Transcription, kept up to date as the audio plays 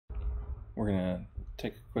We're going to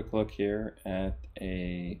take a quick look here at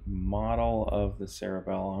a model of the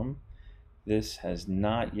cerebellum. This has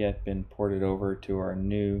not yet been ported over to our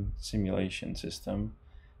new simulation system,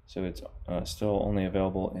 so it's still only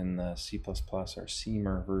available in the C++ or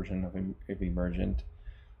CMER version of Emergent.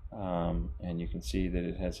 And you can see that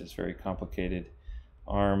it has this very complicated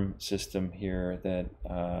ARM system here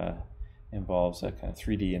that involves a kind of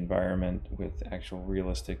 3D environment with actual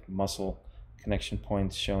realistic muscle connection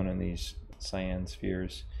points shown in these cyan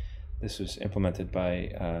spheres. This was implemented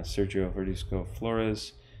by Sergio Verduzco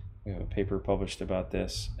Flores. We have a paper published about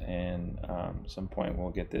this, and some point we'll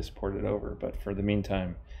get this ported over. But for the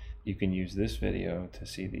meantime, you can use this video to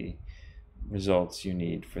see the results you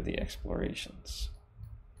need for the explorations.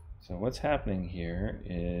 So what's happening here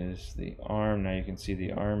is the arm, now you can see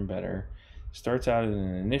the arm better, starts out in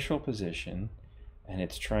an initial position, and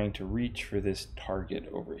it's trying to reach for this target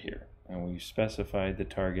over here. And we've specified the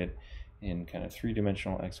target in kind of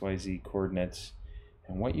three-dimensional XYZ coordinates.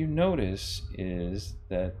 And what you notice is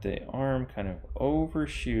that the arm kind of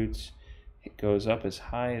overshoots. It goes up as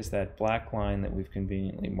high as that black line that we've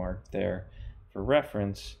conveniently marked there for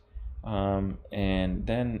reference, and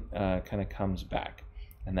then kind of comes back.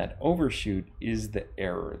 And that overshoot is the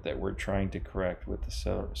error that we're trying to correct with the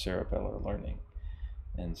cerebellar learning.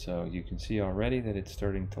 And so you can see already that it's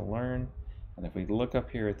starting to learn. And if we look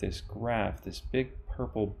up here at this graph, this big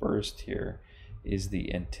purple burst here is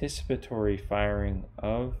the anticipatory firing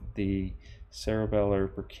of the cerebellar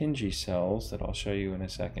Purkinje cells that I'll show you in a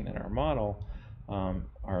second in our model,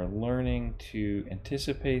 are learning to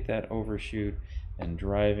anticipate that overshoot and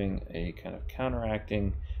driving a kind of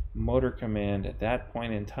counteracting motor command at that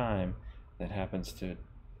point in time that happens to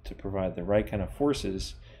provide the right kind of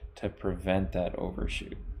forces to prevent that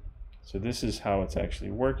overshoot. So this is how it's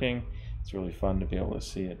actually working. It's really fun to be able to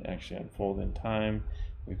see it actually unfold in time.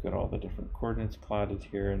 We've got all the different coordinates plotted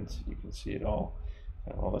here, and so you can see it all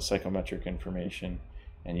the psychometric information,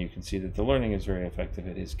 and you can see that the learning is very effective.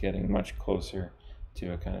 It is getting much closer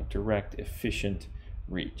to a kind of direct, efficient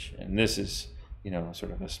reach. And this is,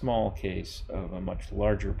 sort of a small case of a much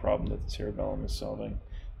larger problem that the cerebellum is solving,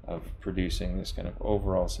 of producing this kind of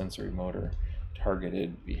overall sensory motor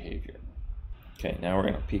targeted behavior. Okay, now we're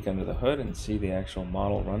going to peek under the hood and see the actual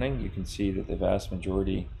model running. You can see that the vast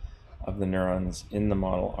majority of the neurons in the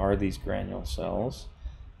model are these granule cells.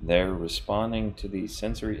 They're responding to these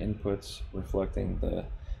sensory inputs, reflecting the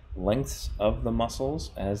lengths of the muscles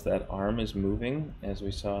as that arm is moving. As we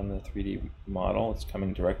saw in the 3D model, it's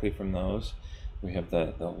coming directly from those. We have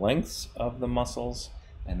the lengths of the muscles,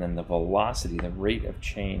 and then the velocity, the rate of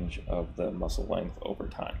change of the muscle length over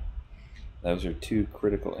time. Those are two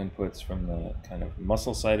critical inputs from the kind of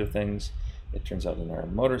muscle side of things. It turns out in our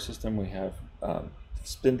motor system we have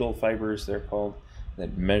spindle fibers, they're called,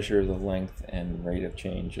 that measure the length and rate of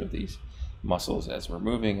change of these muscles as we're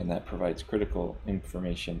moving, and that provides critical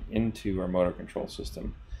information into our motor control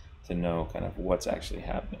system to know kind of what's actually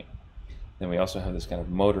happening. Then we also have this kind of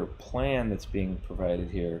motor plan that's being provided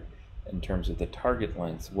here in terms of the target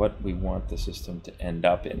length, what we want the system to end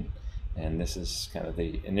up in. And this is kind of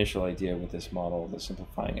the initial idea with this model, the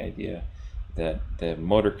simplifying idea that the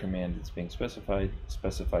motor command that's being specified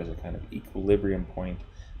specifies a kind of equilibrium point,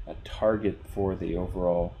 a target for the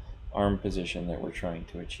overall arm position that we're trying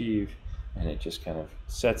to achieve, and it just kind of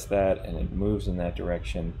sets that and it moves in that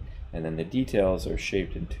direction, and then the details are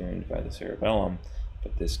shaped and tuned by the cerebellum,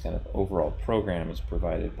 but this kind of overall program is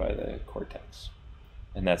provided by the cortex.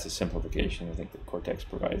 And that's a simplification. I think the cortex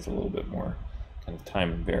provides a little bit more kind of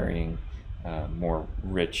time varying, more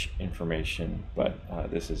rich information, but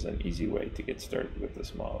this is an easy way to get started with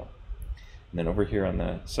this model. And then over here on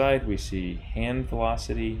the side we see hand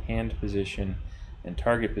velocity, hand position, and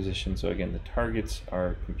target position. So again, the targets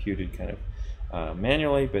are computed kind of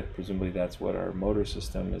manually, but presumably that's what our motor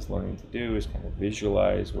system is learning to do, is kind of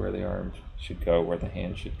visualize where the arm should go, where the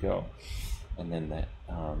hand should go. And then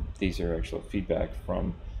these are actual feedback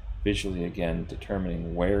from visually, again,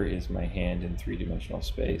 determining where is my hand in three-dimensional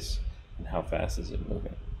space and how fast is it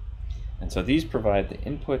moving. And so these provide the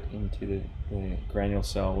input into the granule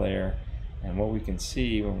cell layer, and what we can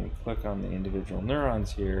see when we click on the individual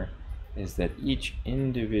neurons here is that each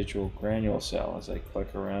individual granule cell, as I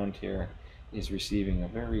click around here, is receiving a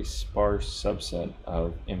very sparse subset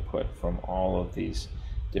of input from all of these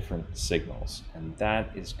different signals. And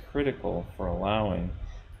that is critical for allowing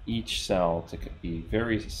each cell to be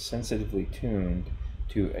very sensitively tuned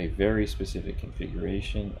to a very specific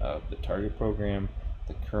configuration of the target program,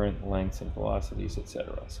 the current lengths and velocities,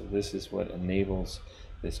 etc. So this is what enables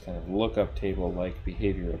this kind of lookup table-like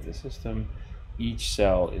behavior of the system. each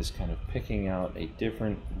cell is kind of picking out a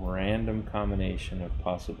different random combination of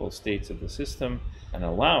possible states of the system and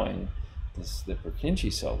allowing the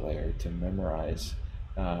Purkinje cell layer to memorize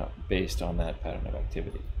based on that pattern of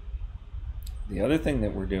activity. The other thing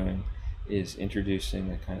that we're doing is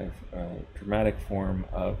introducing a kind of dramatic form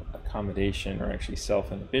of accommodation, or actually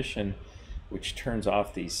self-inhibition, which turns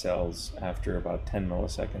off these cells after about 10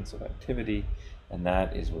 milliseconds of activity, and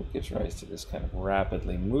that is what gives rise to this kind of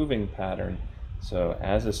rapidly moving pattern. So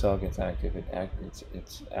as a cell gets active,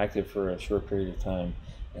 it's active for a short period of time,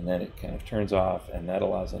 and then it kind of turns off, and that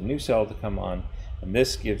allows a new cell to come on, and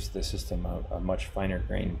this gives the system a much finer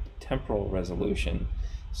grained temporal resolution,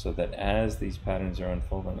 so that as these patterns are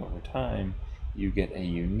unfolding over time, you get a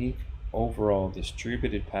unique overall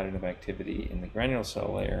distributed pattern of activity in the granule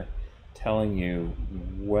cell layer, telling you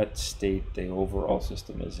what state the overall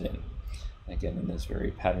system is in. Again, in this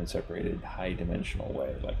very pattern separated, high dimensional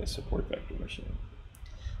way, like a support vector machine.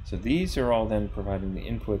 So these are all then providing the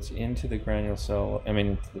inputs into the granule cell,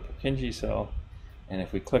 into the Purkinje cell. And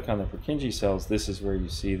if we click on the Purkinje cells, this is where you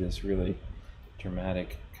see this really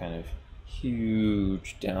dramatic kind of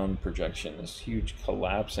huge down projection, this huge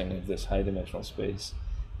collapsing of this high dimensional space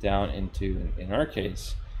down into, in our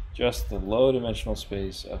case, just the low dimensional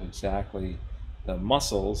space of exactly the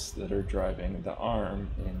muscles that are driving the arm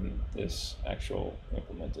in this actual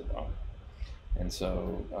implemented arm. And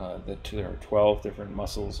so there are 12 different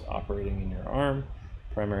muscles operating in your arm,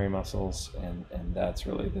 primary muscles, and that's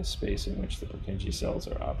really the space in which the Purkinje cells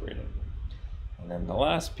are operating. And then the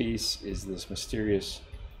last piece is this mysterious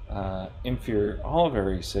inferior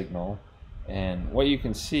olivary signal, and what you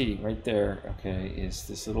can see right there, okay, is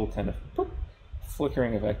this little kind of boop,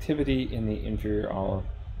 flickering of activity in the inferior olive.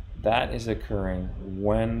 That is occurring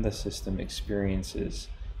when the system experiences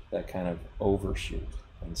that kind of overshoot.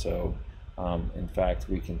 And so in fact,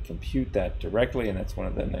 we can compute that directly, and that's one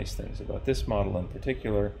of the nice things about this model in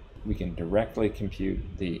particular. We can directly compute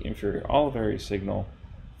the inferior olivary signal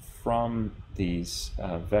from these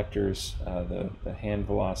vectors, the hand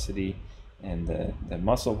velocity and the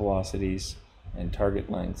muscle velocities and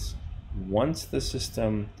target lengths. Once the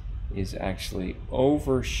system is actually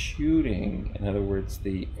overshooting, in other words,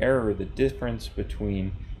 the error, the difference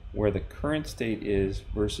between where the current state is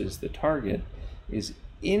versus the target is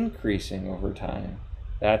increasing over time,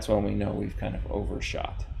 that's when we know we've kind of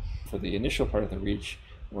overshot. For the initial part of the reach,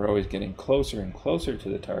 we're always getting closer and closer to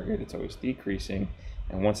the target. It's always decreasing,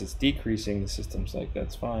 and once it's decreasing, the system's like,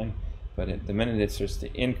 that's fine. But the minute it starts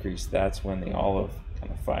to increase, that's when the olive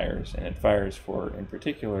kind of fires, and it fires for, in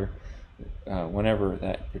particular, whenever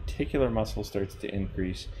that particular muscle starts to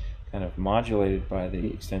increase, kind of modulated by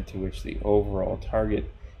the extent to which the overall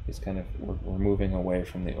target is kind of, we're moving away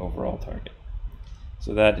from the overall target.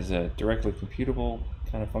 So that is a directly computable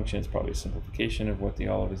kind of function. It's probably a simplification of what the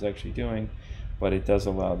olive is actually doing, but it does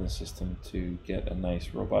allow the system to get a nice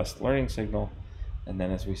robust learning signal. And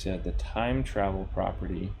then, as we said, the time travel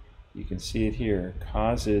property, you can see it here,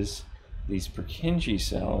 causes these Purkinje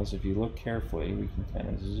cells, if you look carefully, we can kind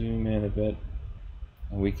of zoom in a bit,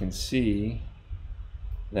 and we can see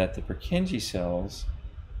that the Purkinje cells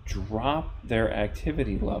drop their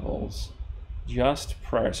activity levels just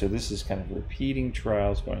prior. So this is kind of repeating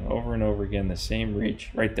trials going over and over again, the same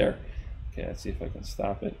reach right there. Okay, let's see if I can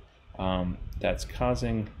stop it. That's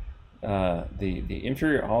causing the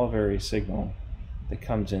inferior olivary signal that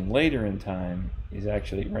comes in later in time is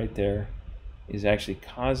actually right there, is actually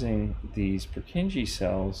causing these Purkinje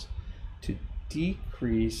cells to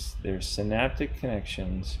decrease their synaptic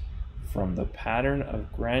connections from the pattern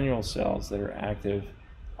of granule cells that are active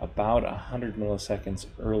about 100 milliseconds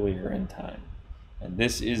earlier in time. And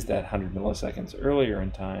this is that 100 milliseconds earlier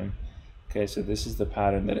in time. Okay, so this is the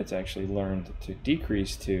pattern that it's actually learned to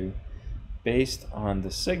decrease to based on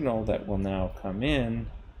the signal that will now come in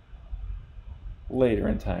later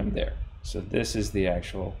in time there. So this is the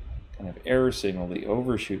actual kind of error signal, the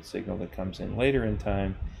overshoot signal that comes in later in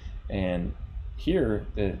time. And here,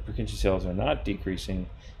 the Purkinje cells are not decreasing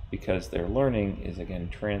because their learning is, again,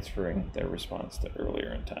 transferring their response to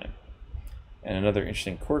earlier in time. And another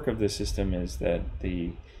interesting quirk of this system is that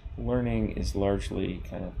the learning is largely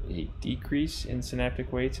kind of a decrease in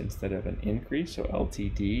synaptic weights instead of an increase, so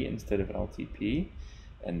LTD instead of LTP,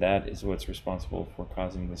 and that is what's responsible for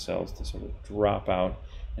causing the cells to sort of drop out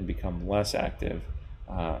and become less active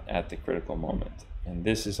at the critical moment. And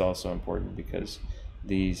this is also important because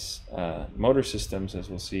these motor systems, as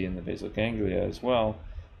we'll see in the basal ganglia as well,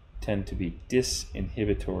 tend to be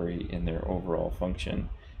disinhibitory in their overall function.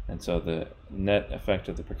 And so the net effect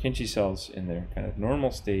of the Purkinje cells in their kind of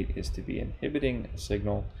normal state is to be inhibiting a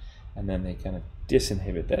signal, and then they kind of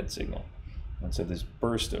disinhibit that signal. And so this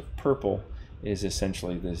burst of purple is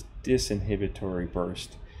essentially this disinhibitory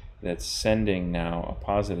burst that's sending now a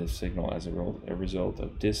positive signal as a result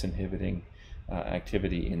of disinhibiting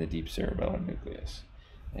activity in the deep cerebellar nucleus.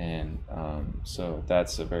 And so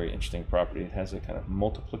that's a very interesting property. It has a kind of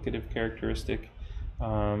multiplicative characteristic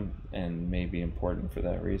and may be important for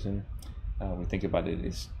that reason. We think about it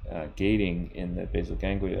as gating in the basal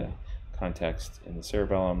ganglia context. In the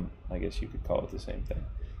cerebellum, I guess you could call it the same thing.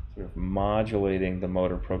 Sort of modulating the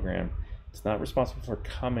motor program. It's not responsible for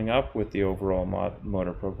coming up with the overall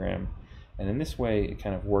motor program. And in this way, it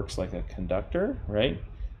kind of works like a conductor, right?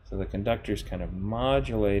 So the conductor is kind of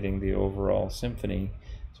modulating the overall symphony,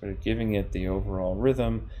 sort of giving it the overall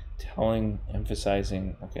rhythm,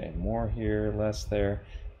 emphasizing, okay, more here, less there.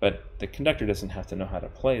 But the conductor doesn't have to know how to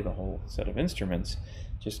play the whole set of instruments,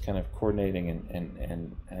 just kind of coordinating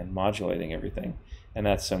and modulating everything. And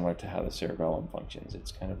that's similar to how the cerebellum functions.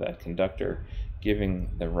 It's kind of that conductor giving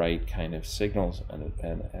the right kind of signals and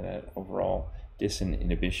an overall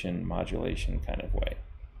disinhibition modulation kind of way.